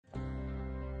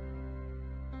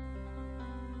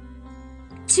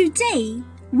Today,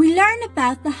 we learn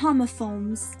about the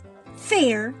homophones,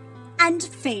 fair and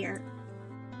fair.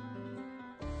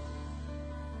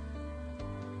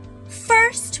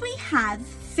 First we have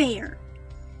fair,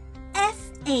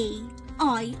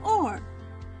 F-A-I-R.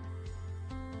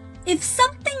 If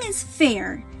something is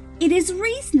fair, it is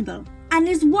reasonable and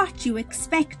is what you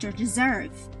expect or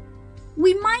deserve.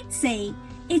 We might say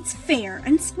it's fair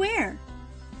and square.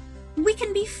 We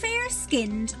can be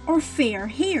fair-skinned or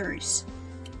fair-haired.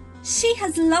 She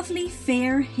has lovely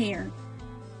fair hair.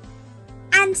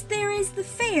 And there is the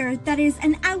fair that is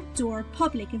an outdoor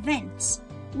public event,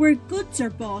 where goods are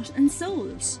bought and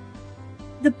sold.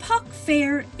 The Puck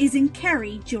Fair is in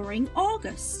Kerry during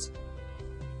August.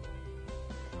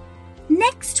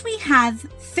 Next we have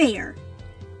fare,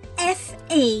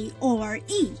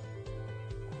 F-A-R-E.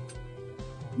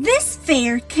 This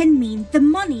fare can mean the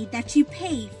money that you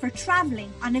pay for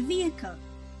travelling on a vehicle,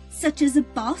 such as a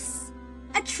bus,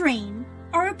 a train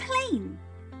or a plane.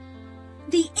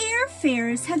 The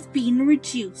airfares have been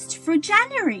reduced for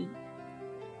January.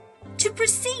 To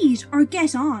proceed or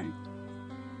get on.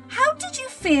 How did you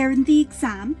fare in the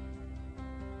exam?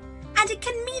 And it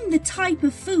can mean the type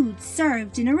of food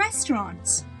served in a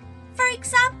restaurant. For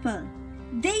example,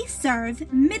 they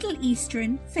serve Middle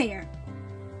Eastern fare.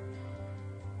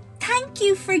 Thank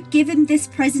you for giving this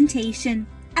presentation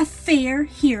a fair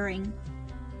hearing.